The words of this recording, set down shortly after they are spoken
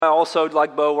I also,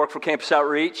 like Bo, work for Campus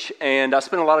Outreach, and I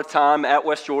spend a lot of time at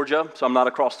West Georgia, so I'm not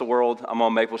across the world. I'm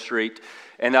on Maple Street.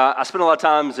 And I spend a lot of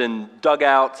times in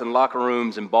dugouts and locker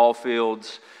rooms and ball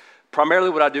fields. Primarily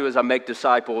what I do is I make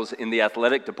disciples in the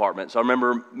athletic department. So I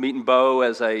remember meeting Bo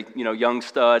as a young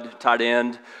stud, tight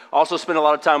end. I also spent a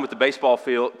lot of time with the baseball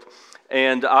field.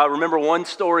 And I remember one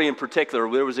story in particular.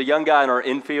 There was a young guy in our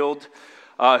infield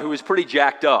who was pretty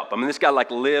jacked up. I mean, this guy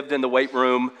lived in the weight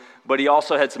room, but he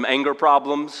also had some anger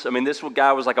problems. I mean, this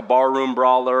guy was like a barroom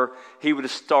brawler. He would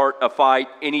start a fight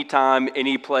anytime,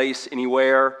 any place,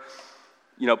 anywhere.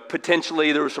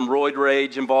 Potentially there was some roid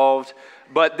rage involved.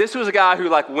 But this was a guy who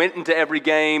went into every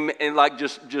game and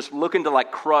just looking to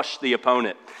crush the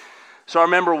opponent. So I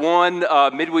remember one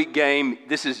midweek game,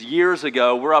 this is years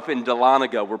ago, we're up in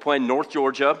Dahlonega. We're playing North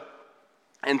Georgia,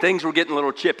 and things were getting a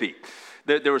little chippy.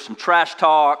 There was some trash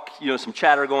talk, some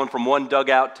chatter going from one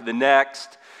dugout to the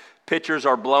next. Pitchers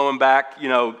are blowing back,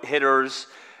 hitters.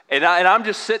 And I'm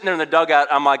just sitting there in the dugout.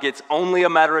 I'm like, it's only a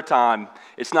matter of time.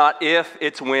 It's not if,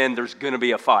 it's when there's going to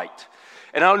be a fight.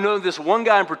 And I know this one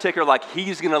guy in particular,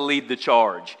 he's going to lead the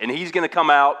charge. And he's going to come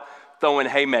out throwing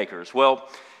haymakers. Well,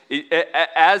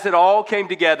 as it all came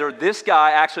together, this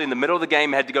guy actually in the middle of the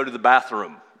game had to go to the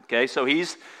bathroom. Okay, so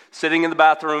he's sitting in the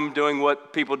bathroom doing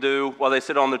what people do while they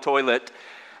sit on the toilet.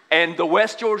 And the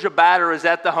West Georgia batter is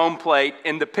at the home plate,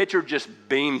 and the pitcher just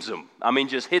beams him. I mean,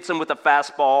 just hits him with a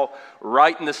fastball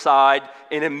right in the side,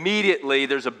 and immediately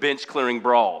there's a bench-clearing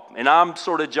brawl. And I'm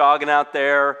sort of jogging out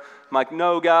there. I'm like,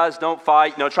 no, guys, don't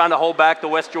fight. Trying to hold back the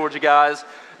West Georgia guys,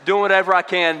 doing whatever I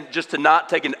can just to not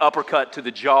take an uppercut to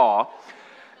the jaw.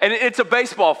 And it's a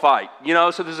baseball fight,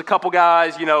 so there's a couple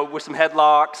guys, with some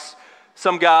headlocks.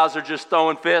 Some guys are just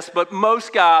throwing fists, but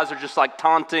most guys are just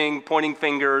taunting, pointing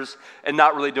fingers, and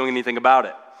not really doing anything about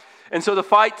it. And so the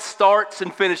fight starts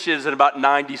and finishes in about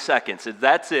 90 seconds.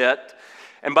 That's it.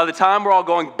 And by the time we're all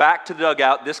going back to the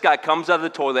dugout, this guy comes out of the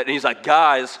toilet, and he's like,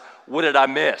 guys, what did I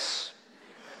miss?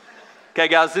 Okay,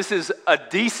 guys, this is a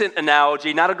decent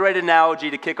analogy, not a great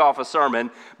analogy to kick off a sermon,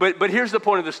 but here's the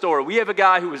point of the story. We have a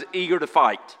guy who was eager to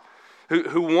fight,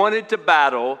 who wanted to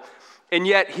battle, and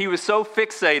yet he was so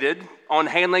fixated on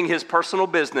handling his personal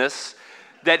business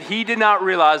that he did not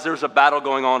realize there was a battle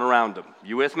going on around him.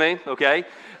 You with me? Okay?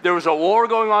 There was a war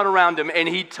going on around him, and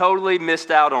he totally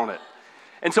missed out on it.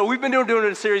 And so we've been doing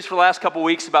a series for the last couple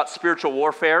weeks about spiritual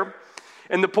warfare.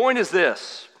 And the point is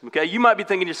this, okay? You might be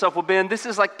thinking to yourself, well, Ben, this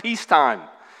is like peacetime.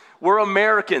 We're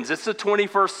Americans. It's the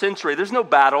 21st century. There's no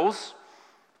battles.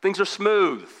 Things are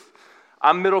smooth.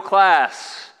 I'm middle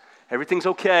class. Everything's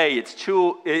okay. It's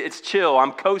chill.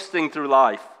 I'm coasting through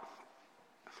life.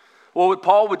 Well, what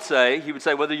Paul would say, he would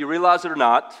say, whether you realize it or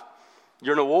not,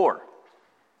 you're in a war.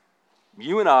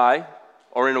 You and I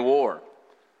are in a war.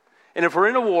 And if we're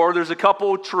in a war, there's a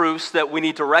couple truths that we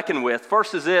need to reckon with.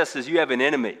 First is this, is you have an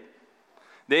enemy.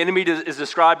 The enemy is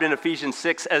described in Ephesians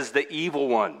 6 as the evil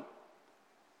one.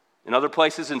 In other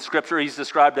places in Scripture, he's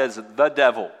described as the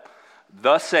devil,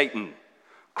 the Satan.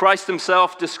 Christ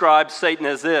himself describes Satan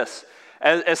as this,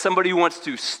 as somebody who wants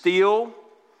to steal,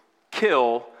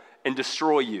 kill, and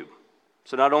destroy you.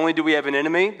 So not only do we have an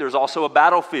enemy, there's also a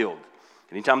battlefield.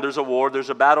 Anytime there's a war, there's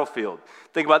a battlefield.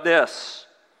 Think about this.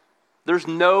 There's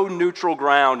no neutral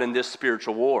ground in this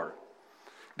spiritual war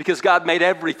because God made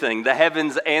everything, the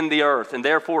heavens and the earth, and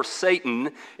therefore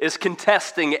Satan is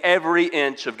contesting every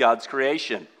inch of God's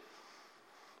creation.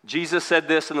 Jesus said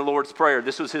this in the Lord's Prayer.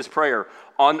 This was his prayer.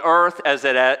 On earth as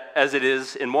it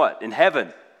is in what? In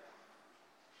heaven.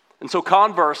 And so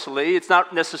conversely, it's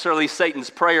not necessarily Satan's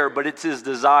prayer, but it's his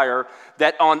desire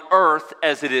that on earth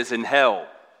as it is in hell,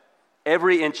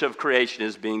 every inch of creation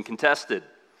is being contested.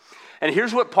 And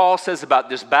here's what Paul says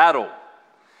about this battle.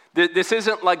 This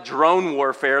isn't like drone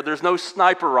warfare. There's no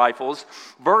sniper rifles.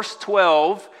 Verse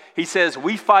 12, he says,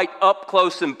 we fight up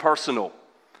close and personal.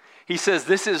 He says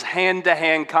this is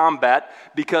hand-to-hand combat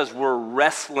because we're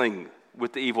wrestling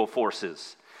with the evil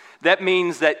forces. That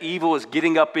means that evil is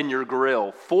getting up in your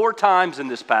grill. 4 times in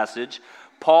this passage,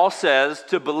 Paul says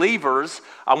to believers,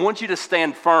 I want you to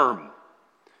stand firm,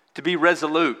 to be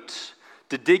resolute,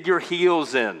 to dig your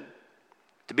heels in,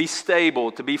 to be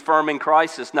stable, to be firm in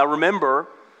crisis. Now remember,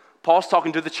 Paul's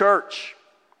talking to the church.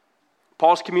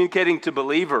 Paul's communicating to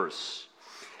believers.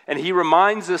 And he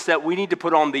reminds us that we need to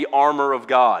put on the armor of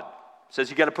God. He says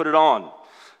you got to put it on.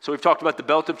 So we've talked about the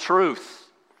belt of truth.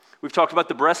 We've talked about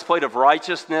the breastplate of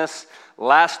righteousness.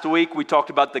 Last week, we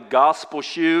talked about the gospel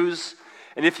shoes.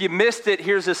 And if you missed it,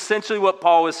 here's essentially what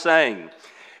Paul is saying.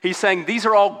 He's saying these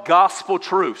are all gospel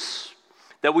truths,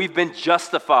 that we've been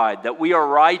justified, that we are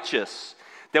righteous,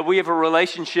 that we have a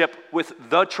relationship with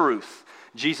the truth.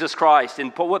 Jesus Christ.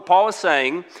 And what Paul is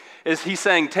saying is he's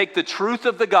saying, take the truth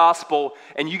of the gospel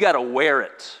and you got to wear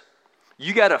it.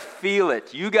 You got to feel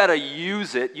it. You got to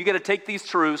use it. You got to take these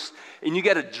truths and you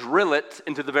got to drill it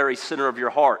into the very center of your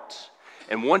heart.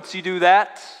 And once you do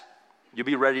that, you'll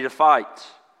be ready to fight.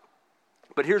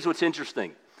 But here's what's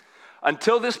interesting.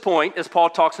 Until this point, as Paul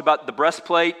talks about the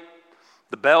breastplate,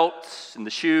 the belts, and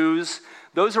the shoes,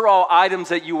 those are all items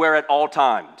that you wear at all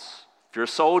times. If you're a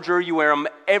soldier, you wear them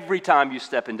every time you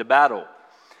step into battle.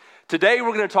 Today,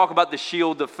 we're going to talk about the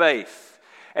shield of faith.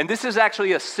 And this is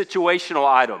actually a situational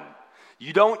item.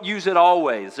 You don't use it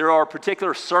always. There are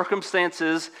particular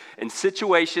circumstances and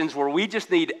situations where we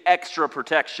just need extra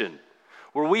protection,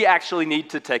 where we actually need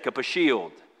to take up a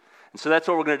shield. And so that's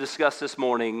what we're going to discuss this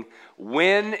morning.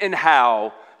 When and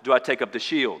how do I take up the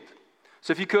shield?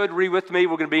 So if you could, read with me.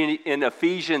 We're going to be in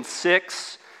Ephesians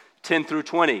 6, 10 through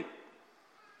 20. It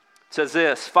says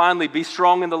this, finally, be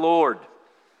strong in the Lord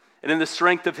and in the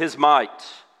strength of his might.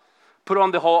 Put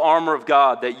on the whole armor of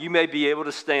God that you may be able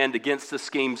to stand against the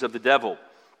schemes of the devil.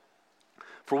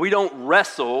 For we don't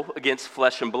wrestle against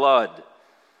flesh and blood,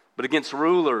 but against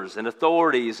rulers and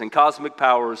authorities and cosmic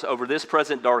powers over this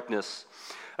present darkness,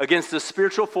 against the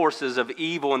spiritual forces of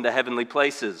evil in the heavenly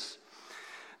places.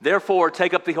 Therefore,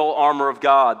 take up the whole armor of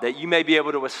God that you may be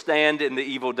able to withstand in the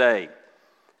evil day,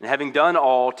 and having done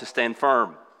all, to stand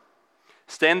firm.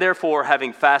 Stand therefore,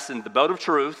 having fastened the belt of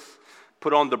truth,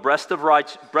 put on the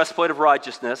breastplate of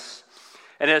righteousness,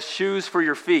 and as shoes for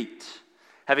your feet,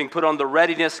 having put on the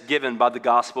readiness given by the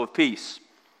gospel of peace.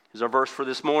 Here's our verse for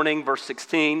this morning, verse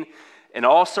 16. In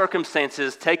all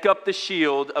circumstances, take up the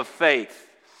shield of faith,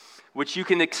 which you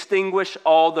can extinguish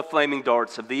all the flaming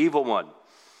darts of the evil one.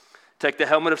 Take the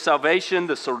helmet of salvation,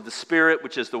 the sword of the Spirit,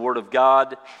 which is the word of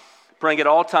God, praying at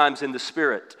all times in the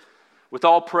Spirit, with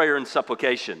all prayer and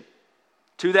supplication.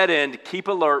 To that end, keep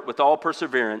alert with all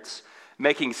perseverance,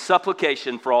 making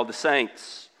supplication for all the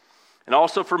saints, and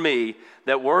also for me,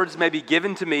 that words may be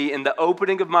given to me in the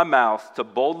opening of my mouth to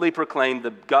boldly proclaim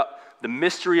the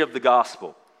mystery of the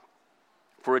gospel,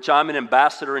 for which I'm an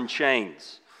ambassador in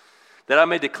chains, that I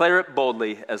may declare it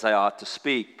boldly as I ought to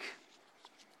speak.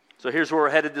 So here's where we're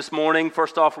headed this morning.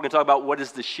 First off, we're going to talk about what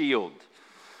is the shield.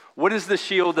 What is the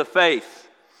shield of faith?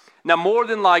 Now, more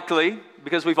than likely,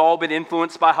 because we've all been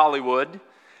influenced by Hollywood,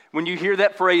 when you hear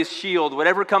that phrase shield,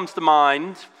 whatever comes to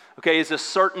mind, okay, is a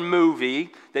certain movie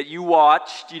that you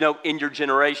watched, in your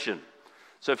generation.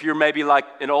 So if you're maybe like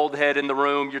an old head in the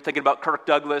room, you're thinking about Kirk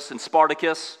Douglas and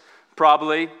Spartacus,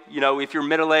 probably. If you're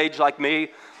middle-aged like me,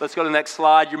 let's go to the next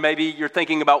slide. You're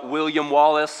thinking about William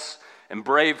Wallace and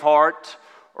Braveheart,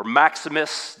 or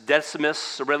Maximus,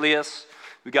 Decimus, Aurelius.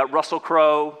 We got Russell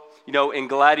Crowe, in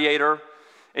Gladiator.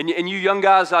 And you young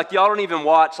guys, y'all don't even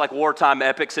watch wartime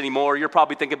epics anymore. You're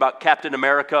probably thinking about Captain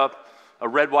America, a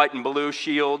red, white, and blue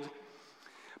shield.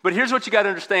 But here's what you got to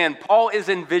understand. Paul is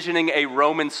envisioning a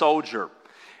Roman soldier.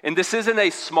 And this isn't a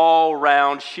small,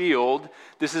 round shield.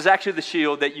 This is actually the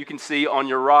shield that you can see on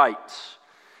your right.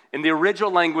 In the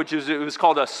original language, it was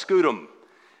called a scutum.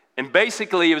 And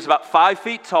basically, it was about 5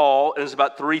 feet tall, and it was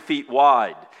about 3 feet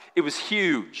wide. It was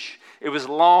huge. It was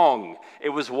long. It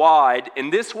was wide.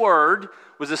 And this word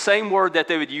was the same word that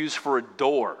they would use for a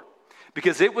door,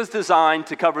 because it was designed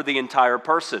to cover the entire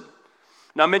person.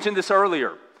 Now, I mentioned this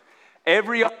earlier.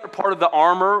 Every other part of the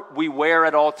armor we wear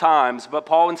at all times, but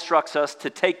Paul instructs us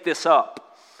to take this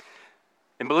up.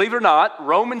 And believe it or not,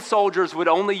 Roman soldiers would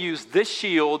only use this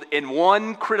shield in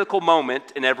one critical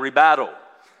moment in every battle.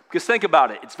 Because think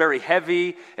about it. It's very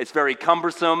heavy. It's very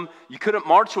cumbersome. You couldn't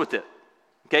march with it.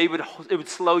 Okay, it would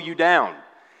slow you down.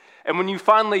 And when you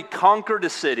finally conquered a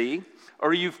city,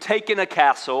 or you've taken a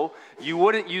castle, you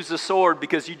wouldn't use the sword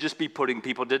because you'd just be putting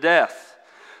people to death.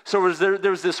 So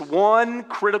there's this one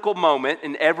critical moment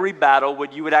in every battle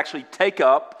when you would actually take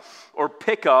up or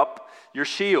pick up your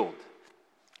shield.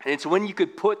 And it's when you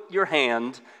could put your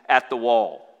hand at the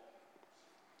wall.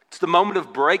 It's the moment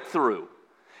of breakthrough.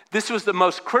 This was the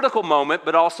most critical moment,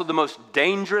 but also the most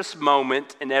dangerous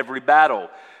moment in every battle.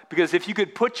 Because if you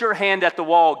could put your hand at the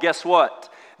wall, guess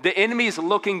what? The enemy's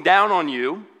looking down on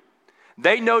you.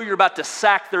 They know you're about to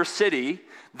sack their city.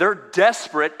 They're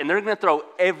desperate, and they're going to throw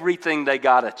everything they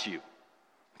got at you.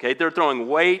 Okay, they're throwing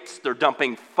weights. They're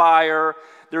dumping fire.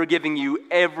 They're giving you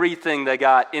everything they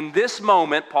got. In this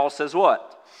moment, Paul says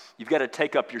what? You've got to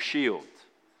take up your shield.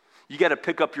 You got to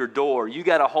pick up your door. You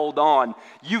got to hold on.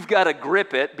 You've got to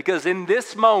grip it, because in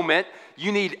this moment,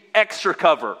 you need extra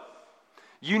cover.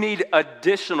 You need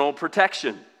additional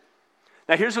protection.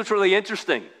 Now, here's what's really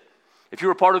interesting. If you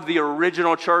were part of the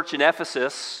original church in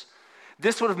Ephesus,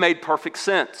 this would have made perfect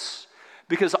sense,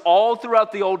 because all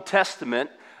throughout the Old Testament,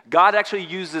 God actually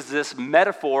uses this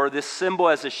metaphor, this symbol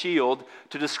as a shield,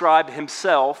 to describe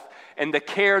himself and the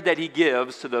care that he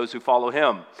gives to those who follow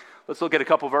him. Let's look at a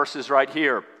couple verses right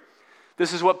here.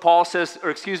 This is what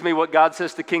what God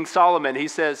says to King Solomon. He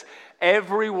says,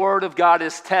 every word of God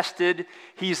is tested.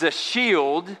 He's a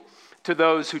shield to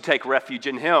those who take refuge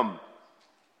in him.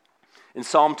 In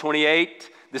Psalm 28,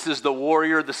 this is the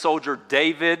warrior, the soldier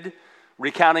David,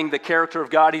 recounting the character of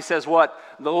God. He says what?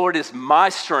 The Lord is my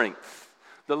strength.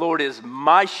 The Lord is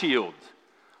my shield.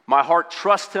 My heart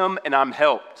trusts him and I'm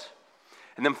helped.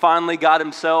 And then finally, God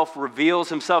himself reveals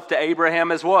himself to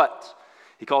Abraham as what?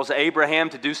 He calls Abraham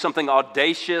to do something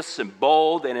audacious and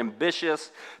bold and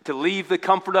ambitious, to leave the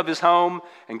comfort of his home.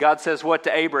 And God says what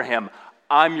to Abraham?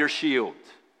 I'm your shield.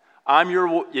 And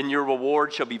your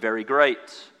reward shall be very great.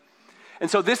 And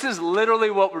so this is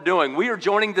literally what we're doing. We are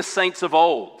joining the saints of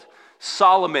old,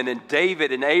 Solomon and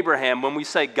David and Abraham. When we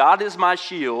say God is my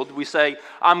shield, we say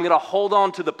I'm going to hold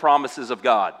on to the promises of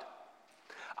God.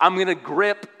 I'm going to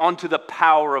grip onto the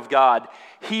power of God.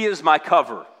 He is my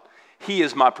cover. He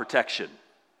is my protection.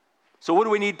 So what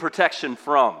do we need protection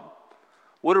from?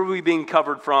 What are we being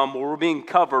covered from? Well, we're being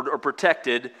covered or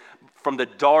protected from the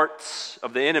darts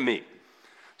of the enemy.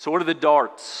 So what are the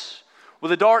darts? Well,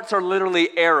 the darts are literally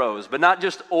arrows, but not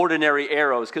just ordinary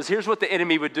arrows, because here's what the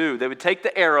enemy would do. They would take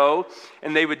the arrow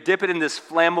and they would dip it in this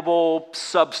flammable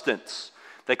substance.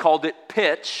 They called it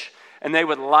pitch, and they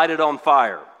would light it on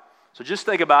fire. So just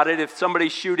think about it. If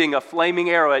somebody's shooting a flaming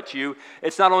arrow at you,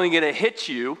 it's not only going to hit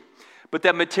you, but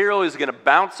that material is going to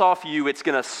bounce off you, it's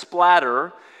going to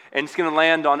splatter, and it's going to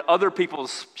land on other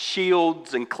people's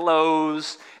shields and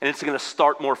clothes, and it's going to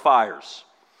start more fires.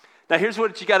 Now, here's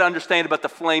what you got to understand about the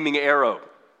flaming arrow.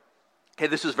 Okay,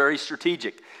 this was very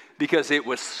strategic because it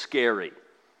was scary.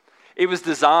 It was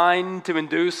designed to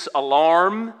induce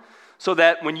alarm so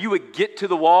that when you would get to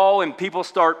the wall and people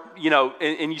start,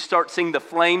 and you start seeing the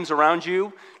flames around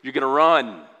you, you're going to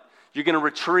run, you're going to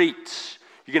retreat,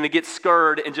 you're going to get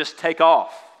scared and just take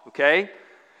off, okay?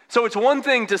 So it's one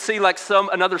thing to see like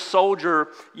another soldier,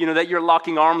 that you're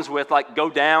locking arms with, like go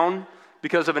down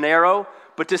because of an arrow,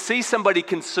 but to see somebody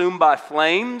consumed by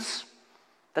flames,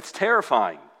 that's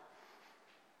terrifying.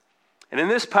 And in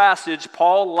this passage,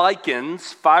 Paul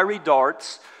likens fiery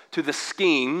darts to the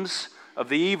schemes of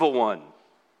the evil one.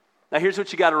 Now here's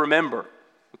what you got to remember,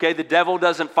 okay? The devil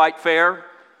doesn't fight fair,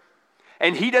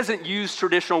 and he doesn't use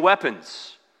traditional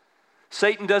weapons.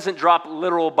 Satan doesn't drop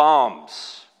literal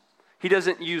bombs. He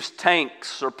doesn't use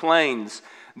tanks or planes.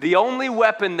 The only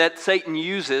weapon that Satan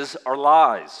uses are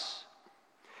lies.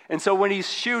 And so when he's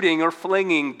shooting or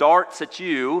flinging darts at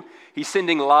you, he's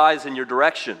sending lies in your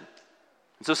direction.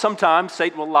 And so sometimes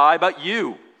Satan will lie about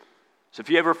you. So if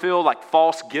you ever feel like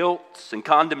false guilt and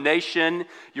condemnation,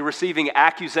 you're receiving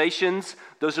accusations,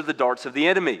 those are the darts of the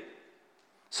enemy.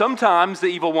 Sometimes the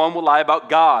evil one will lie about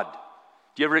God.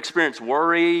 Do you ever experience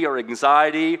worry or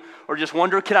anxiety or just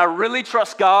wonder, can I really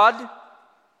trust God?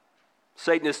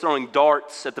 Satan is throwing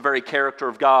darts at the very character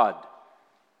of God.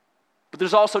 But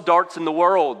there's also darts in the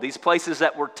world, these places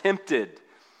that we're tempted,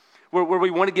 where we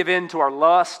want to give in to our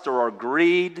lust or our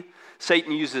greed.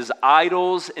 Satan uses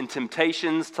idols and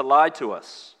temptations to lie to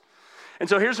us. And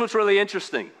so here's what's really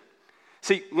interesting.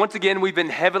 See, once again, we've been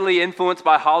heavily influenced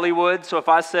by Hollywood. So if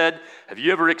I said, have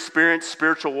you ever experienced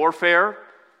spiritual warfare?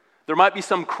 There might be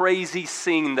some crazy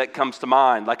scene that comes to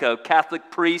mind, like a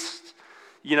Catholic priest,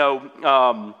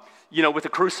 with a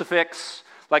crucifix,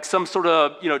 like some sort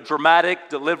of, dramatic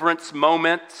deliverance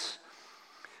moment.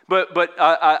 But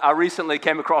I recently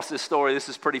came across this story. This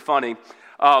is pretty funny.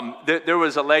 There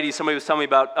was a lady, somebody was telling me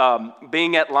about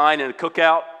being at line in a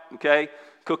cookout, okay?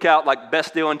 Cookout, like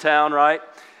best deal in town, right?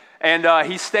 And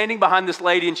he's standing behind this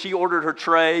lady, and she ordered her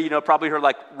tray, probably her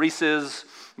like Reese's,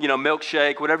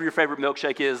 milkshake, whatever your favorite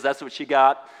milkshake is, that's what she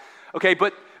got. Okay,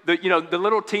 but the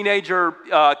little teenager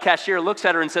cashier looks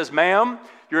at her and says, ma'am,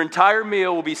 your entire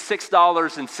meal will be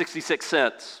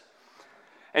 $6.66.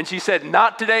 And she said,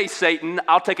 not today, Satan.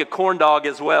 I'll take a corn dog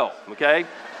as well, okay?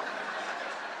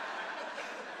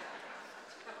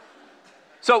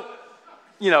 So,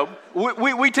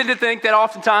 we tend to think that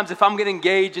oftentimes if I'm going to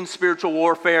engage in spiritual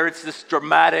warfare, it's this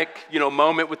dramatic,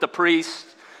 moment with the priest.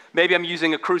 Maybe I'm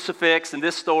using a crucifix. In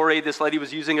this story, this lady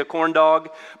was using a corn dog.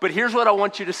 But here's what I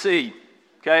want you to see,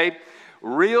 okay?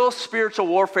 Real spiritual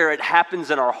warfare, it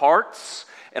happens in our hearts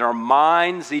and our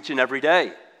minds each and every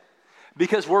day.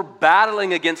 Because we're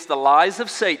battling against the lies of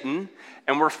Satan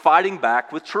and we're fighting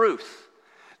back with truth.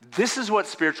 This is what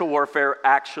spiritual warfare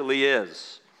actually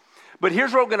is. But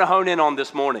here's what we're going to hone in on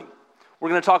this morning. We're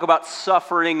going to talk about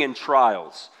suffering and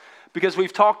trials. Because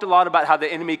we've talked a lot about how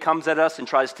the enemy comes at us and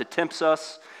tries to tempt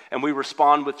us and we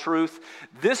respond with truth.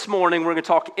 This morning, we're going to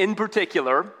talk in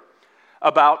particular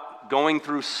about going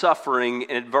through suffering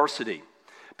and adversity.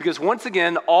 Because once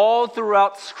again, all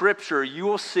throughout Scripture, you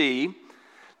will see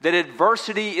that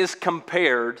adversity is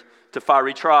compared to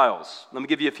fiery trials. Let me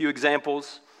give you a few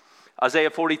examples. Isaiah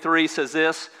 43 says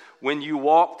this, when you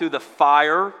walk through the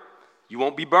fire, you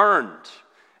won't be burned,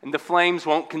 and the flames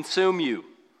won't consume you.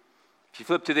 If you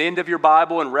flip to the end of your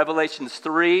Bible in Revelations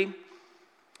 3,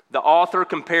 the author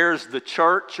compares the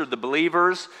church or the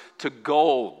believers to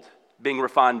gold being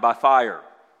refined by fire.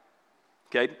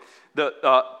 Okay?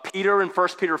 Peter in 1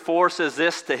 Peter 4 says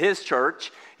this to his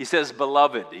church. He says,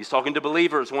 beloved. He's talking to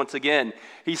believers once again.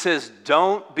 He says,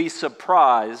 don't be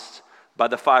surprised by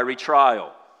the fiery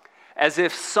trial, as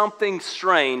if something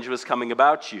strange was coming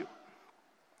about you.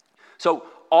 So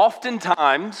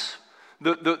oftentimes,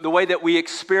 the way that we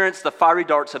experience the fiery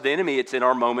darts of the enemy, it's in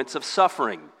our moments of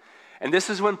suffering. And this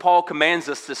is when Paul commands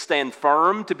us to stand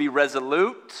firm, to be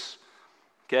resolute,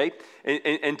 okay,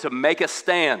 and to make a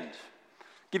stand.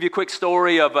 Give you a quick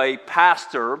story of a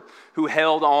pastor who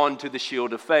held on to the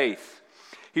shield of faith.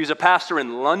 He was a pastor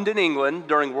in London, England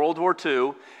during World War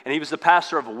II, and he was the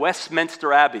pastor of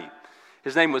Westminster Abbey.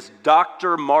 His name was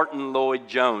Dr. Martin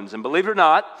Lloyd-Jones. And believe it or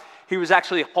not, he was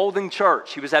actually holding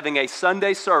church. He was having a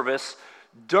Sunday service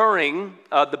during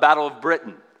the Battle of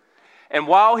Britain. And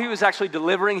while he was actually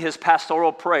delivering his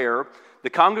pastoral prayer, the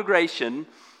congregation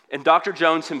and Dr.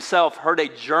 Jones himself heard a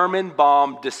German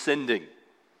bomb descending.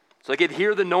 So they could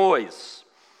hear the noise.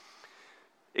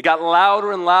 It got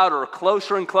louder and louder,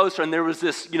 closer and closer, and there was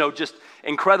this, just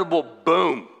incredible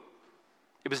boom.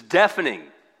 It was deafening.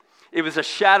 It was a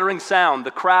shattering sound.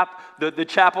 The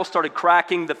chapel started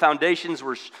cracking. The foundations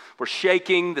were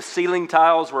shaking. The ceiling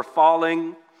tiles were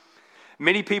falling.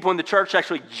 Many people in the church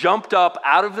actually jumped up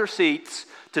out of their seats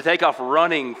to take off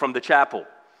running from the chapel.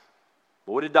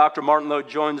 But what did Dr. Martin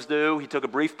Lloyd-Jones do? He took a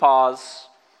brief pause.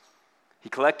 He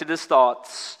collected his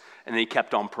thoughts, and then he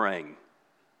kept on praying.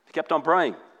 He kept on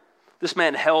praying. This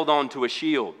man held on to a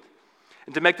shield.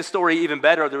 And to make the story even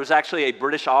better, there was actually a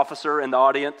British officer in the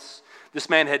audience.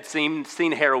 This man had seen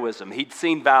heroism. He'd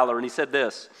seen valor, and he said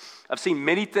this, I've seen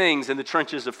many things in the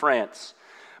trenches of France,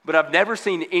 but I've never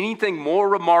seen anything more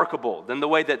remarkable than the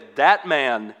way that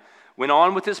man went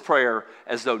on with his prayer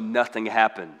as though nothing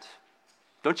happened.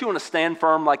 Don't you want to stand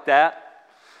firm like that?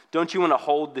 Don't you want to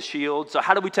hold the shield? So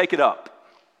how do we take it up?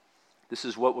 This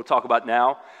is what we'll talk about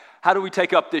now. How do we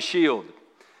take up this shield?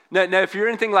 Now, if you're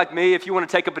anything like me, if you want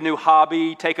to take up a new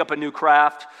hobby, take up a new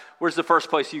craft, where's the first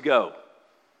place you go?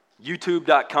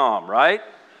 YouTube.com, right?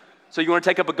 So you want to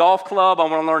take up a golf club? I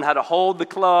want to learn how to hold the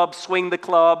club, swing the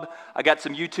club. I got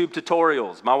some YouTube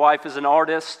tutorials. My wife is an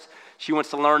artist. She wants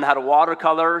to learn how to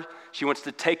watercolor. She wants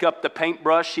to take up the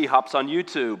paintbrush. She hops on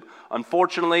YouTube.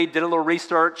 Unfortunately, did a little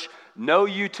research. No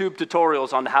YouTube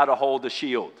tutorials on how to hold a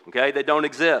shield, okay? They don't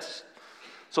exist.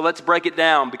 So let's break it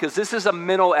down because this is a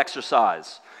mental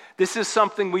exercise. This is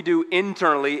something we do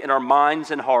internally in our minds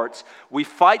and hearts. We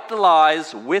fight the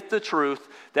lies with the truth.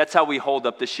 That's how we hold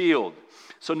up the shield.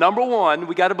 So number one,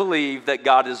 we got to believe that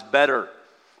God is better.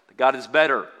 That God is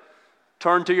better.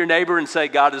 Turn to your neighbor and say,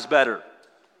 God is better.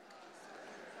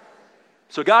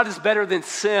 So God is better than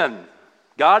sin.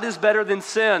 God is better than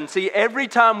sin. See, every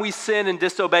time we sin and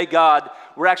disobey God,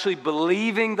 we're actually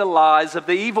believing the lies of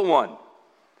the evil one.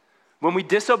 When we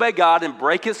disobey God and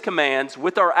break His commands,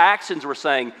 with our actions we're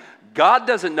saying, God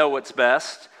doesn't know what's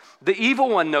best. The evil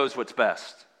one knows what's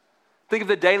best. Think of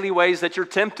the daily ways that you're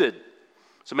tempted.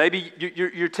 So maybe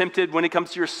you're tempted when it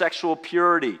comes to your sexual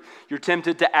purity. You're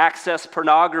tempted to access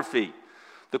pornography.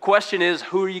 The question is,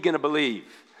 who are you going to believe?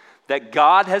 That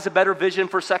God has a better vision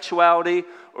for sexuality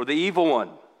or the evil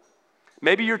one?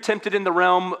 Maybe you're tempted in the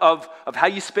realm of how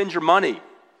you spend your money.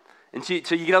 And so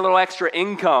you get a little extra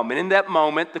income. And in that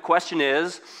moment, the question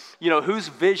is, whose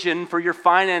vision for your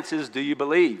finances do you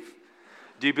believe?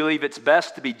 Do you believe it's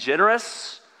best to be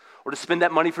generous or to spend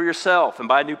that money for yourself and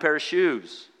buy a new pair of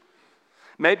shoes?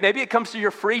 Maybe it comes to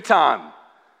your free time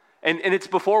and it's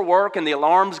before work and the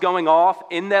alarm's going off.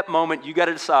 In that moment, you got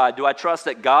to decide, do I trust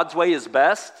that God's way is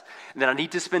best and that I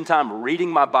need to spend time reading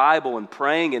my Bible and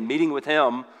praying and meeting with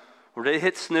Him, or did I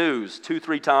hit snooze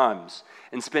 2-3 times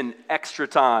and spend extra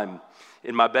time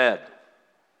in my bed?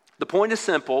 The point is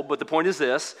simple, but the point is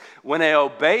this: when I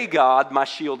obey God, my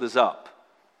shield is up.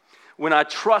 When I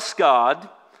trust God,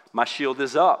 my shield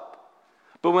is up.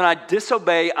 But when I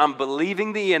disobey, I'm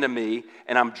believing the enemy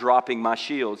and I'm dropping my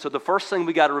shield. So the first thing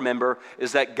we got to remember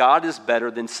is that God is better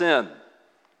than sin.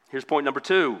 Here's point number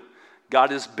 2.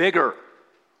 God is bigger.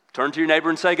 Turn to your neighbor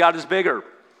and say, God is bigger.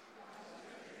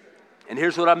 And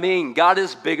here's what I mean. God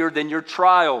is bigger than your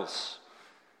trials.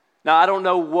 Now, I don't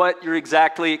know what you're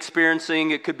exactly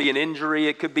experiencing. It could be an injury,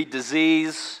 it could be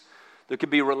disease, there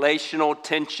could be relational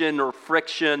tension or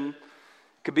friction,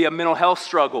 it could be a mental health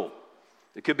struggle,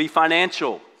 it could be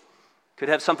financial, it could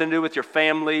have something to do with your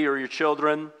family or your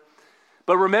children.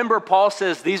 But remember, Paul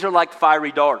says these are like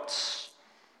fiery darts.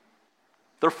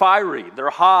 They're fiery, they're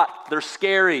hot, they're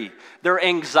scary, they're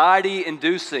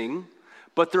anxiety-inducing,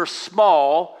 but they're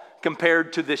small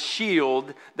compared to the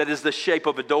shield that is the shape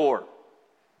of a door.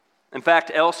 In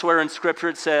fact, elsewhere in Scripture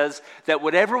it says that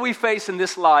whatever we face in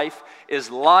this life is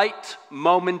light,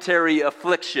 momentary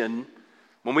affliction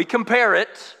when we compare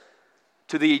it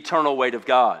to the eternal weight of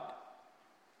God.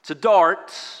 It's a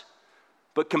dart,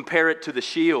 but compare it to the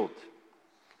shield.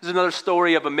 There's another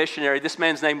story of a missionary. This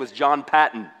man's name was John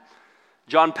Paton.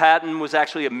 John Paton was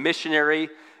actually a missionary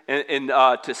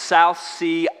to South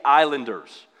Sea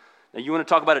Islanders. Now, you want to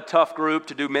talk about a tough group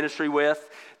to do ministry with?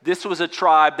 This was a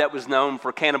tribe that was known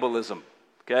for cannibalism,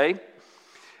 okay?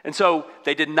 And so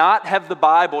they did not have the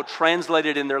Bible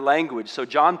translated in their language. So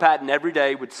John Paton every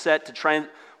day would set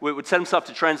himself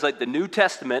to translate the New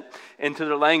Testament into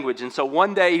their language. And so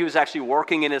one day he was actually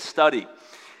working in his study,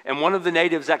 and one of the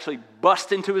natives actually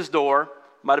bust into his door,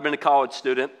 might have been a college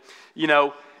student,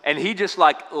 and he just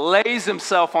lays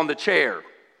himself on the chair.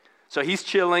 So he's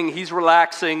chilling, he's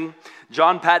relaxing.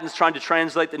 John Paton's trying to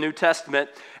translate the New Testament,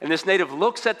 and this native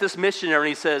looks at this missionary and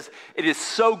he says, "It is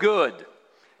so good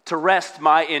to rest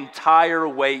my entire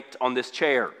weight on this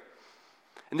chair."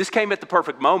 And this came at the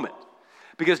perfect moment,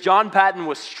 because John Paton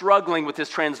was struggling with his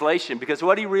translation, because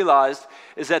what he realized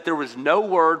is that there was no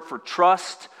word for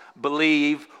trust,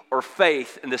 believe, or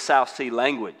faith in the South Sea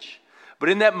language. But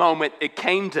in that moment, it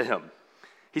came to him.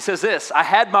 He says this, "I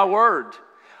had my word.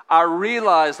 I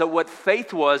realized that what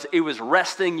faith was, it was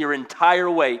resting your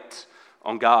entire weight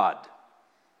on God."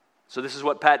 So this is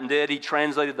what Paton did. He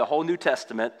translated the whole New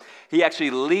Testament. He actually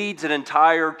leads an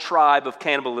entire tribe of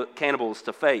cannibals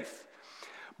to faith.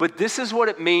 But this is what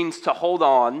it means to hold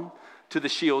on to the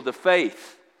shield of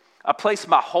faith. I place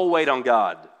my whole weight on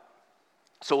God.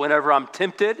 So whenever I'm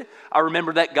tempted, I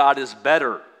remember that God is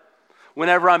better.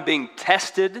 Whenever I'm being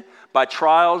tested by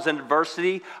trials and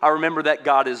adversity, I remember that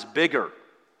God is bigger.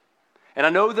 And I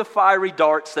know the fiery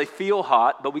darts, they feel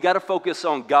hot, but we got to focus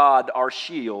on God, our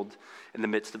shield, in the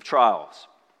midst of trials.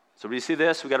 So do you see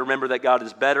this? We got to remember that God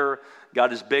is better,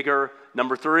 God is bigger.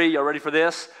 Number 3, y'all ready for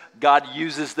this? God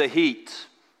uses the heat.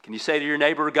 Can you say to your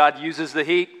neighbor, God uses the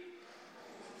heat?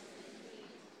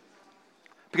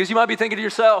 Because you might be thinking to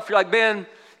yourself, you're like, "Ben,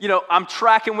 I'm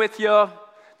tracking with you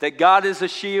that God is a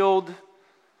shield,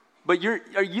 but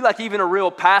are you even a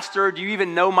real pastor? Do you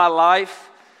even know my life?"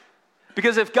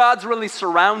 Because if God's really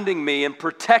surrounding me and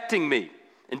protecting me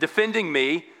and defending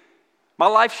me, my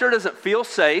life sure doesn't feel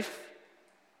safe.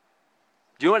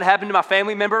 Do you know what happened to my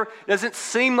family member? It doesn't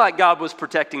seem like God was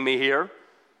protecting me here.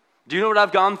 Do you know what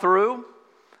I've gone through?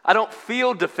 I don't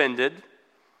feel defended.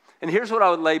 And here's what I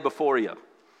would lay before you.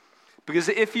 Because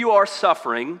if you are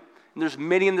suffering, and there's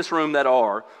many in this room that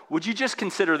are, would you just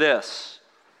consider this?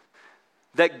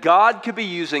 That God could be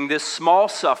using this small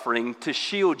suffering to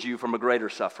shield you from a greater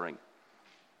suffering.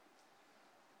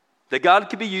 That God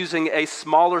could be using a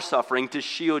smaller suffering to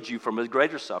shield you from a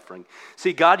greater suffering.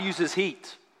 See, God uses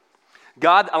heat.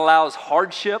 God allows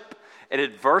hardship and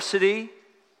adversity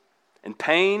and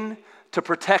pain to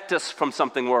protect us from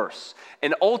something worse.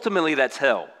 And ultimately, that's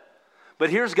hell. But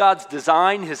here's God's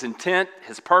design, His intent,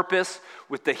 His purpose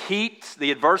with the heat, the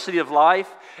adversity of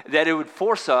life, that it would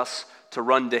force us to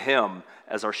run to Him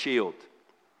as our shield.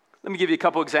 Let me give you a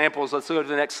couple examples. Let's go to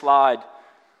the next slide.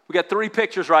 We got 3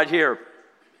 pictures right here.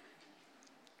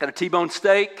 Got a T-bone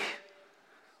steak.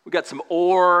 We got some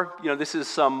ore. This is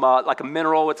some like a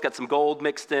mineral. It's got some gold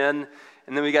mixed in.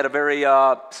 And then we got a very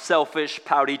selfish,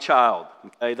 pouty child.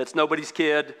 Okay, that's nobody's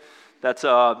kid. That's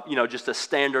just a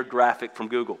standard graphic from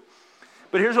Google.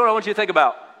 But here's what I want you to think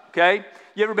about. Okay,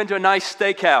 you ever been to a nice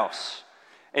steakhouse?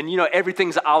 And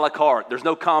everything's a la carte. There's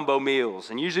no combo meals.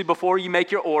 And usually before you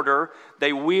make your order,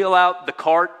 they wheel out the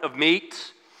cart of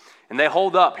meat. And they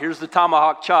hold up, here's the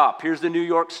tomahawk chop, here's the New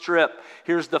York strip,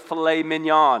 here's the filet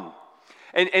mignon.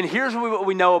 And here's what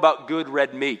we know about good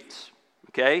red meat,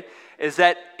 okay? Is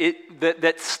that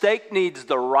that steak needs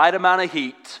the right amount of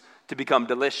heat to become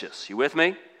delicious. You with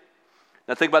me?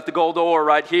 Now think about the gold ore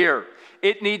right here.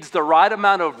 It needs the right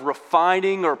amount of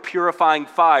refining or purifying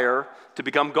fire to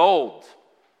become gold.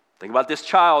 Think about this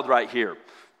child right here.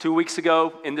 2 weeks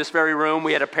ago in this very room,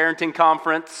 we had a parenting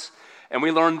conference. And we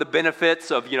learned the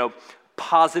benefits of,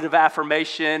 positive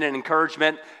affirmation and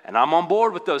encouragement. And I'm on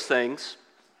board with those things,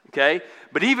 okay?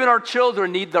 But even our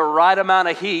children need the right amount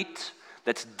of heat,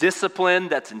 that's discipline,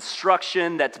 that's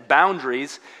instruction, that's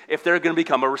boundaries if they're going to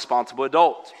become a responsible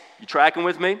adult. You tracking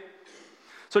with me?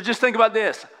 So just think about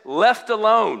this. Left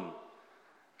alone,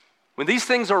 when these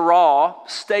things are raw,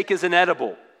 steak is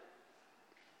inedible,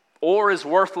 ore is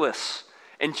worthless,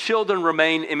 and children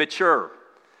remain immature.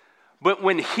 But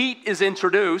when heat is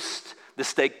introduced, the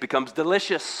steak becomes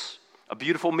delicious, a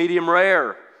beautiful medium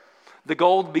rare. The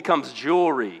gold becomes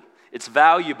jewelry, it's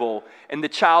valuable, and the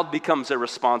child becomes a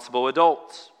responsible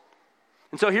adult.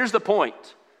 And so here's the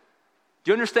point.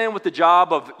 Do you understand what the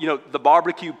job of, the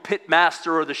barbecue pit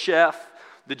master or the chef,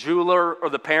 the jeweler or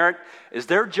the parent, is?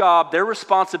 Their job, their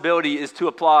responsibility is to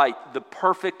apply the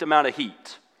perfect amount of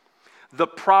heat, the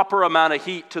proper amount of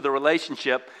heat to the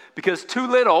relationship, because too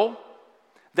little,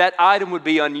 that item would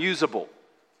be unusable.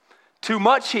 Too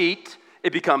much heat,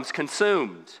 it becomes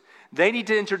consumed. They need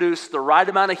to introduce the right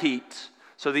amount of heat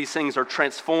so these things are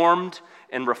transformed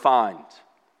and refined.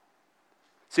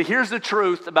 See, here's the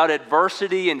truth about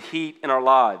adversity and heat in our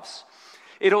lives.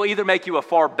 It'll either make you a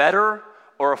far better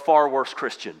or a far worse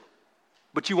Christian,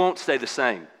 but you won't stay the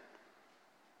same.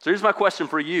 So here's my question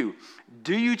for you.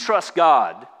 Do you trust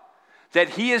God that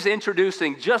He is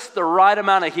introducing just the right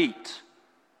amount of heat,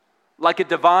 like a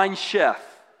divine chef,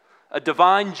 a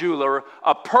divine jeweler,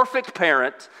 a perfect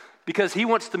parent, because He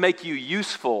wants to make you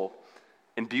useful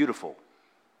and beautiful?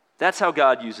 That's how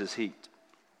God uses heat.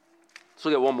 Let's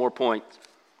look at one more point.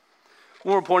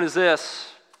 One more point is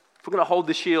this. If we're going to hold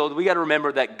the shield, we got to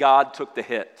remember that God took the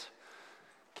hit.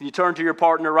 Can you turn to your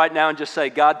partner right now and just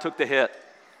say, God took the hit?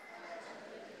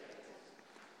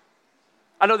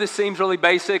 I know this seems really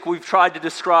basic. We've tried to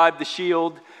describe the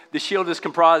shield. The shield is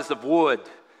comprised of wood,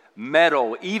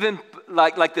 metal, even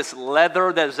like this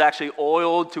leather that is actually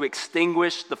oiled to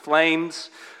extinguish the flames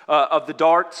of the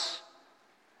darts.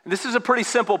 And this is a pretty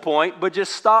simple point, but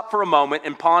just stop for a moment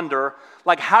and ponder,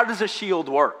 how does a shield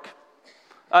work?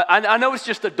 I know it's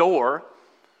just a door,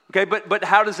 okay, but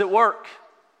how does it work?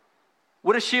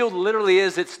 What a shield literally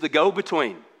is, it's the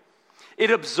go-between. It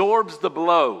absorbs the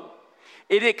blow.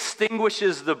 It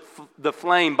extinguishes the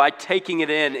flame by taking it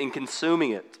in and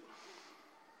consuming it.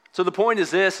 So the point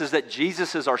is that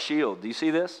Jesus is our shield. Do you see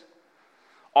this?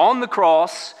 On the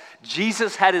cross,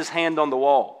 Jesus had His hand on the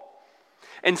wall.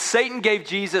 And Satan gave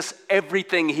Jesus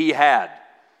everything he had.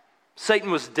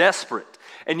 Satan was desperate.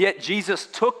 And yet Jesus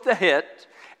took the hit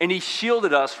and He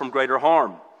shielded us from greater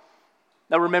harm.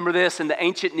 Now remember this, in the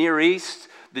ancient Near East,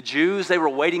 the Jews, they were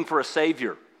waiting for a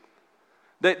Savior.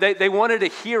 They wanted a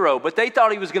hero, but they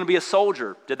thought he was going to be a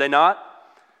soldier, did they not?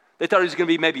 They thought he was going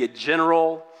to be maybe a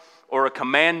general or a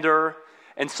commander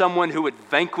and someone who would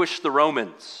vanquish the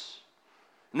Romans.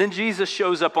 And then Jesus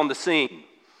shows up on the scene,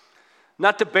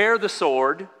 not to bear the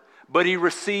sword, but He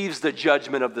receives the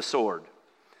judgment of the sword.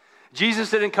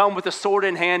 Jesus didn't come with a sword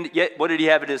in hand, yet what did He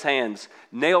have in His hands?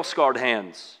 Nail-scarred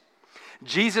hands.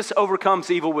 Jesus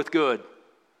overcomes evil with good.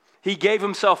 He gave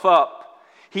Himself up.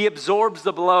 He absorbs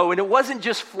the blow, and it wasn't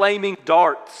just flaming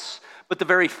darts, but the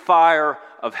very fire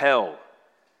of hell.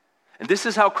 And this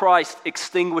is how Christ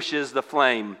extinguishes the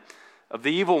flame of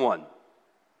the evil one.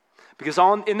 Because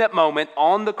in that moment,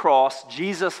 on the cross,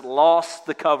 Jesus lost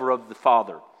the cover of the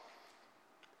Father.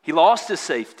 He lost His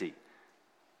safety.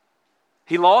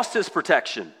 He lost His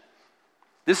protection.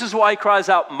 This is why He cries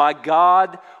out, "My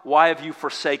God, why have you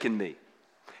forsaken me?"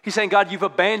 He's saying, God, you've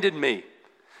abandoned me.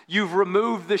 You've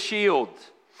removed the shield,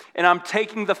 and I'm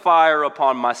taking the fire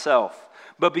upon myself.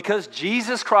 But because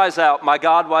Jesus cries out, "My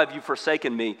God, why have you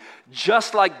forsaken me?"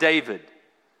 just like David,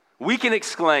 we can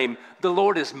exclaim, "The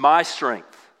Lord is my strength.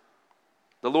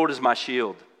 The Lord is my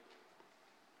shield."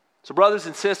 So brothers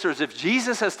and sisters, if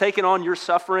Jesus has taken on your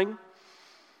suffering,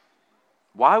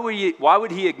 why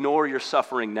would He ignore your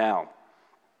suffering now?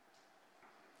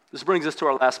 This brings us to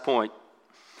our last point.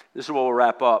 This is where we'll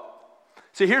wrap up.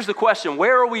 So here's the question.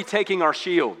 Where are we taking our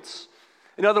shields?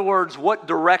 In other words, what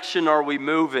direction are we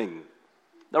moving?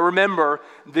 Now remember,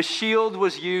 the shield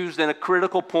was used in a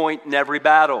critical point in every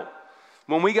battle.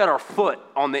 When we got our foot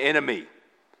on the enemy,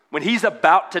 when he's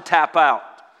about to tap out,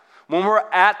 when we're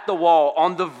at the wall,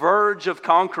 on the verge of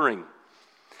conquering.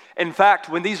 In fact,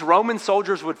 when these Roman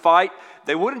soldiers would fight,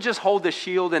 they wouldn't just hold the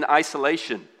shield in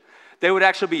isolation. They would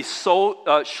actually be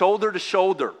shoulder to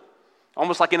shoulder,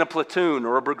 almost like in a platoon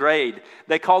or a brigade.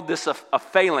 They called this a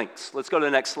phalanx. Let's go to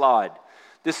the next slide.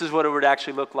 This is what it would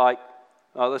actually look like.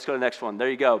 Let's go to the next one. There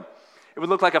you go. It would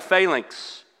look like a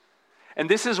phalanx. And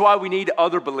this is why we need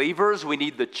other believers. We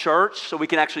need the church so we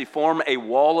can actually form a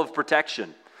wall of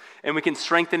protection. And we can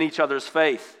strengthen each other's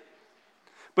faith.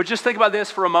 But just think about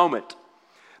this for a moment.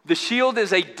 The shield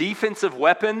is a defensive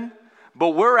weapon, but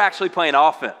we're actually playing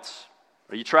offense.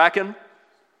 Are you tracking?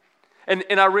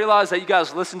 And I realize that you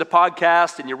guys listen to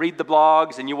podcasts and you read the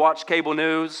blogs and you watch cable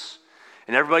news,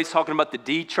 and everybody's talking about the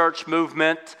de-church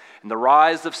movement and the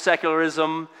rise of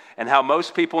secularism and how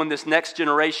most people in this next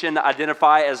generation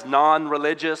identify as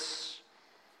non-religious.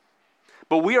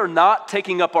 But we are not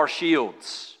taking up our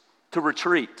shields to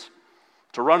retreat,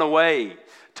 to run away,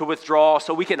 to withdraw,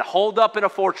 so we can hold up in a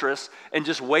fortress and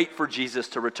just wait for Jesus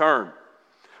to return.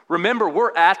 Remember,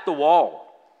 we're at the wall.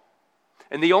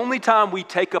 And the only time we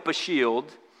take up a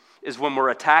shield is when we're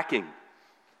attacking.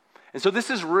 And so this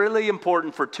is really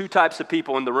important for two types of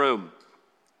people in the room.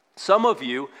 Some of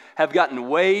you have gotten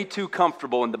way too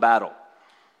comfortable in the battle.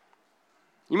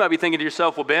 You might be thinking to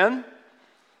yourself, well, Ben,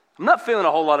 I'm not feeling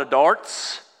a whole lot of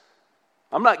darts.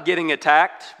 I'm not getting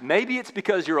attacked. Maybe it's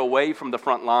because you're away from the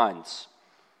front lines.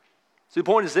 So the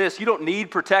point is this: you don't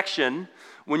need protection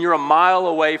when you're a mile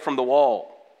away from the wall.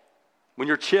 When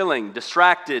you're chilling,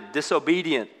 distracted,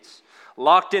 disobedient,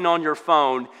 locked in on your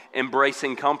phone,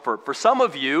 embracing comfort. For some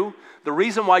of you, the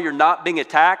reason why you're not being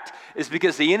attacked is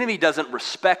because the enemy doesn't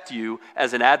respect you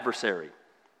as an adversary.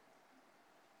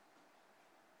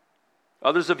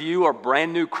 Others of you are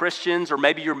brand new Christians, or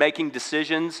maybe you're making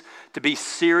decisions to be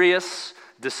serious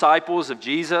disciples of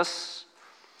Jesus.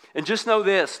 And just know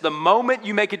this: the moment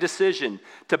you make a decision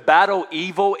to battle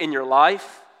evil in your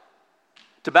life,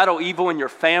 to battle evil in your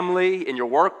family, in your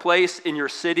workplace, in your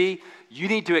city, you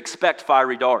need to expect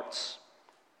fiery darts.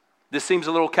 This seems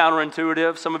a little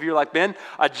counterintuitive. Some of you are like, Ben,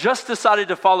 I just decided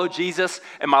to follow Jesus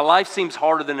and my life seems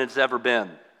harder than it's ever been.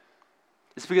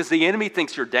 It's because the enemy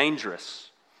thinks you're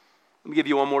dangerous. Let me give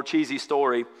you one more cheesy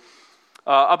story.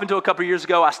 Up until a couple of years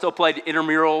ago, I still played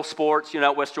intramural sports,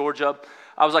 at West Georgia.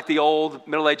 I was like the old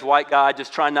middle-aged white guy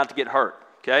just trying not to get hurt,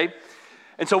 okay?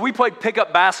 And so we played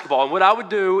pickup basketball, and what I would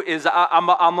do is I'm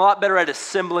a lot better at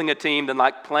assembling a team than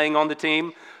like playing on the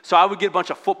team. So I would get a bunch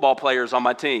of football players on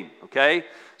my team, okay?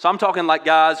 So I'm talking like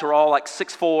guys who are all like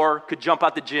 6'4", could jump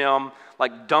out the gym,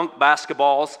 like dunk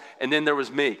basketballs, and then there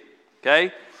was me,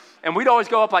 okay? And we'd always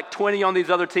go up like 20 on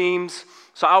these other teams.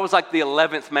 So I was like the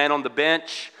 11th man on the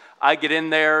bench. I'd get in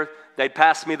there, they'd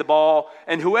pass me the ball,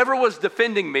 and whoever was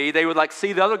defending me, they would like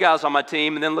see the other guys on my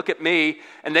team and then look at me,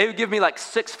 and they would give me like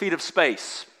 6 feet of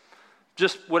space,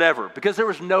 just whatever, because there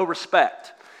was no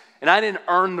respect, and I didn't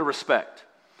earn the respect.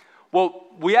 Well,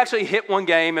 we actually hit one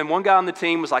game, and one guy on the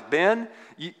team was like, Ben,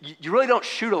 you really don't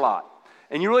shoot a lot,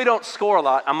 and you really don't score a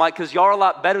lot. I'm like, because y'all are a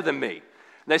lot better than me.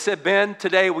 And they said, Ben,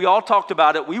 today we all talked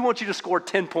about it. We want you to score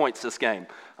 10 points this game.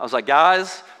 I was like,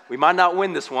 guys, we might not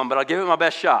win this one, but I'll give it my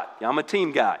best shot. I'm a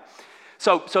team guy.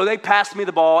 So they passed me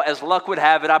the ball. As luck would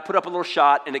have it, I put up a little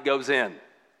shot, and it goes in,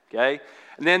 okay?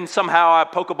 And then somehow I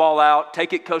poke a ball out,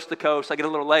 take it coast to coast. I get a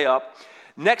little layup.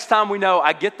 Next time we know,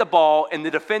 I get the ball, and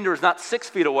the defender is not 6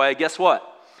 feet away. Guess what?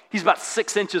 He's about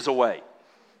 6 inches away,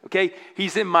 okay?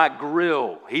 He's in my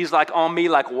grill. He's like on me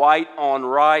like white on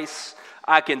rice.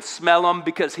 I can smell him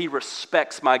because he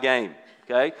respects my game,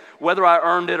 okay? Whether I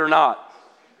earned it or not,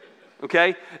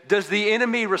 okay? Does the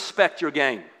enemy respect your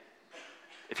game?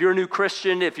 If you're a new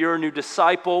Christian, if you're a new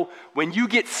disciple, when you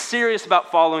get serious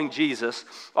about following Jesus,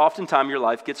 oftentimes your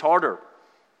life gets harder.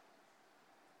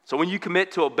 So when you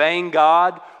commit to obeying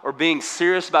God or being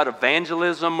serious about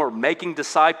evangelism or making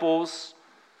disciples,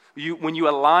 when you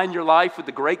align your life with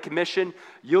the Great Commission,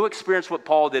 you'll experience what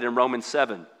Paul did in Romans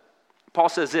 7. Paul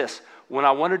says this: when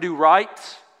I want to do right,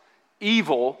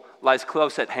 evil lies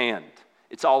close at hand.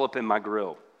 It's all up in my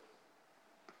grill.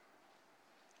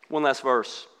 One last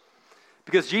verse.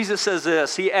 Because Jesus says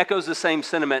this, he echoes the same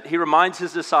sentiment. He reminds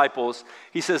his disciples,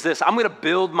 he says this: I'm going to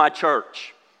build my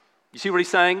church. You see what he's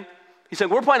saying? He's saying,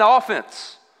 we're playing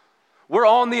offense. We're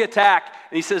on the attack.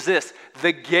 And he says this: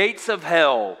 the gates of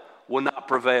hell will not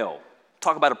prevail.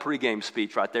 Talk about a pregame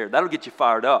speech right there. That'll get you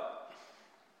fired up.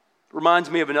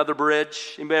 Reminds me of another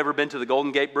bridge. Anybody ever been to the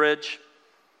Golden Gate Bridge?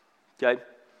 Okay.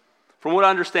 From what I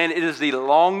understand, it is the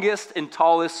longest and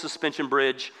tallest suspension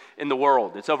bridge in the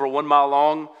world. It's over 1 mile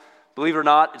long. Believe it or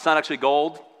not, it's not actually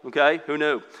gold, okay? Who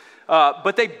knew?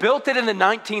 But they built it in the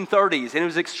 1930s, and it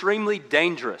was extremely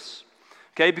dangerous,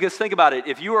 okay? Because think about it.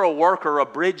 If you were a worker, a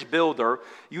bridge builder,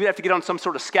 you would have to get on some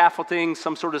sort of scaffolding,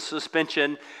 some sort of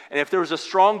suspension, and if there was a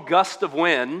strong gust of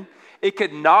wind, it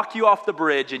could knock you off the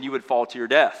bridge and you would fall to your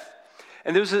death.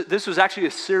 And this was actually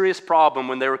a serious problem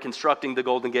when they were constructing the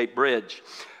Golden Gate Bridge.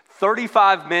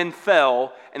 35 men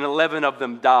fell, and 11 of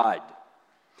them died.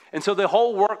 And so the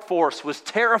whole workforce was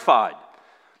terrified.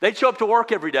 They'd show up to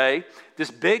work every day, this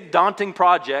big, daunting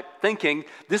project, thinking,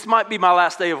 this might be my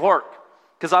last day of work,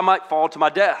 because I might fall to my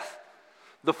death.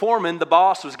 The foreman, the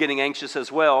boss, was getting anxious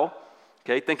as well,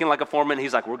 okay, thinking like a foreman.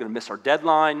 He's like, we're going to miss our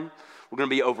deadline. We're going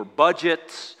to be over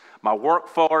budget. My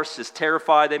workforce is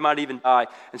terrified. They might even die.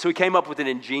 And so he came up with an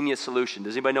ingenious solution.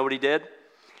 Does anybody know what he did?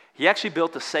 He actually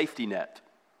built a safety net.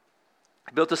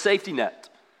 He built a safety net.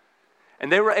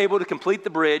 And they were able to complete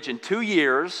the bridge in 2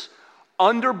 years,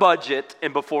 under budget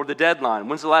and before the deadline.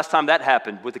 When's the last time that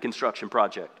happened with the construction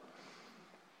project?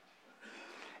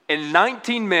 And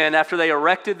 19 men, after they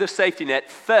erected the safety net,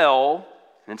 fell,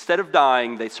 and instead of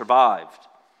dying, they survived.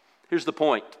 Here's the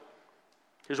point.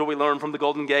 Here's what we learned from the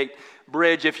Golden Gate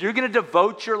Bridge. If you're going to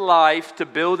devote your life to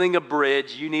building a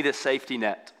bridge, you need a safety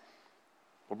net.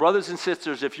 Well, brothers and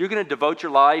sisters, if you're going to devote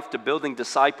your life to building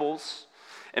disciples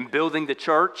and building the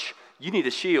church, you need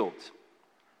a shield.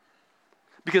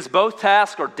 Because both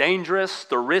tasks are dangerous,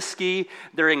 they're risky,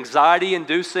 they're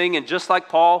anxiety-inducing, and just like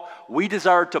Paul, we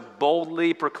desire to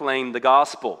boldly proclaim the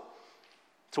gospel.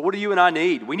 So what do you and I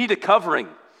need? We need a covering.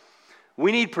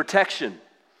 We need protection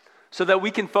so that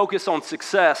we can focus on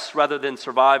success rather than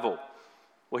survival.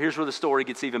 Well, here's where the story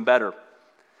gets even better.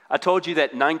 I told you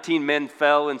that 19 men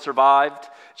fell and survived.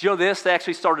 Did you know this? They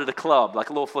actually started a club,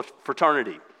 like a little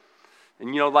fraternity.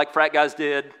 And like frat guys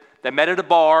did, they met at a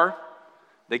bar,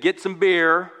 they get some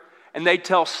beer, and they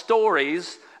tell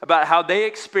stories about how they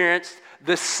experienced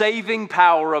the saving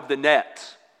power of the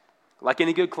net. Like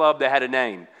any good club, they had a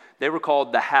name. They were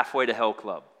called the Halfway to Hell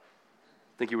Club.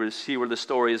 I think you were to see where the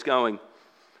story is going.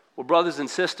 Well, brothers and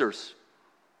sisters,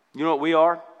 you know what we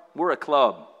are? We're a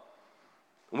club.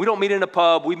 And we don't meet in a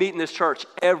pub. We meet in this church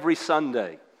every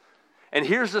Sunday. And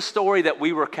here's the story that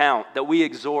we recount, that we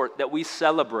exhort, that we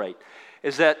celebrate,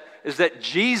 is that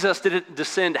Jesus didn't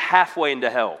descend halfway into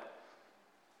hell.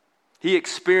 He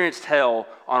experienced hell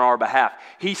on our behalf.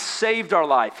 He saved our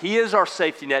life. He is our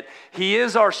safety net. He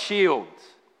is our shield.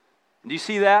 Do you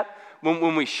see that?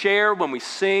 When we share, when we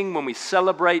sing, when we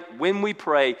celebrate, when we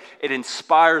pray, it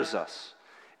inspires us.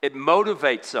 It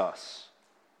motivates us.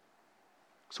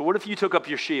 So what if you took up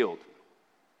your shield?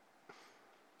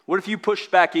 What if you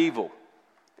pushed back evil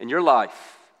in your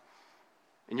life,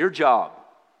 in your job,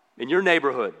 in your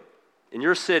neighborhood, in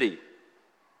your city?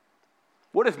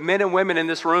 What if men and women in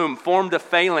this room formed a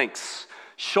phalanx,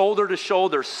 shoulder to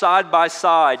shoulder, side by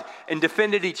side, and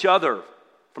defended each other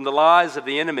from the lies of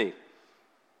the enemy?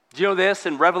 Do you know this?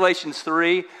 In Revelation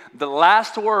 3, the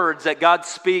last words that God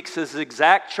speaks to his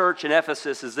exact church in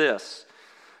Ephesus is this: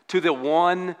 to the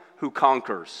one who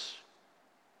conquers.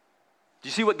 Do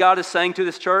you see what God is saying to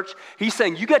this church? He's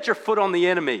saying, you got your foot on the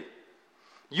enemy.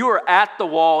 You are at the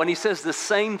wall. And he says the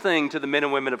same thing to the men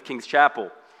and women of King's Chapel.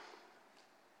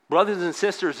 Brothers and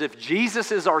sisters, if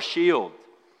Jesus is our shield,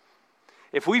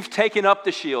 if we've taken up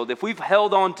the shield, if we've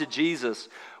held on to Jesus,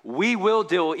 we will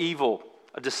deal evil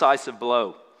a decisive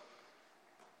blow.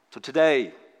 So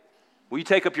today, will you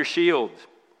take up your shield?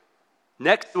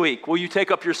 Next week, will you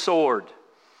take up your sword?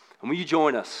 And will you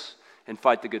join us and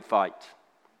fight the good fight?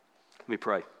 Let me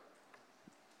pray.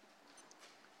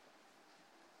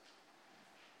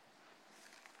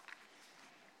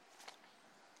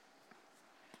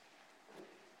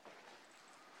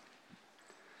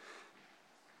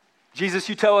 Jesus,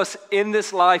 you tell us in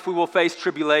this life we will face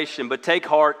tribulation, but take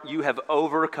heart, you have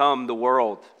overcome the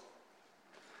world.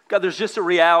 God, there's just a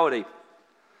reality.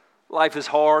 Life is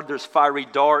hard. There's fiery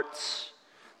darts.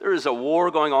 There is a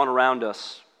war going on around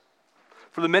us.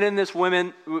 For the men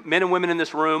and women in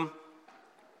this room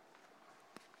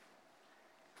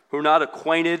who are not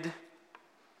acquainted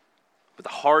with the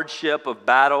hardship of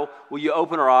battle, will you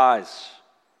open our eyes?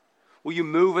 Will you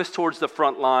move us towards the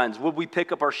front lines? Will we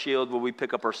pick up our shield? Will we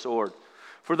pick up our sword?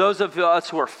 For those of us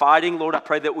who are fighting, Lord, I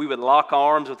pray that we would lock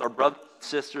arms with our brothers and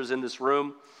sisters in this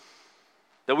room,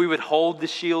 that we would hold the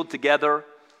shield together,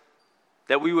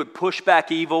 that we would push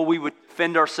back evil, we would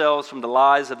defend ourselves from the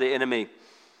lies of the enemy.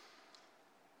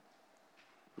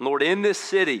 Lord, in this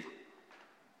city,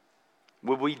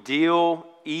 will we deal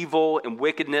evil and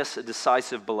wickedness a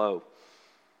decisive blow?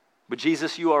 But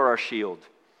Jesus, you are our shield.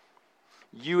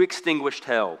 You extinguished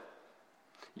hell.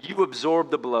 You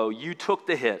absorbed the blow. You took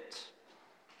the hit.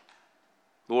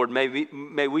 Lord, may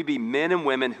we be men and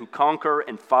women who conquer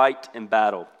and fight and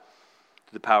battle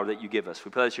to the power that you give us. We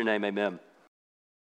pray in your name, amen.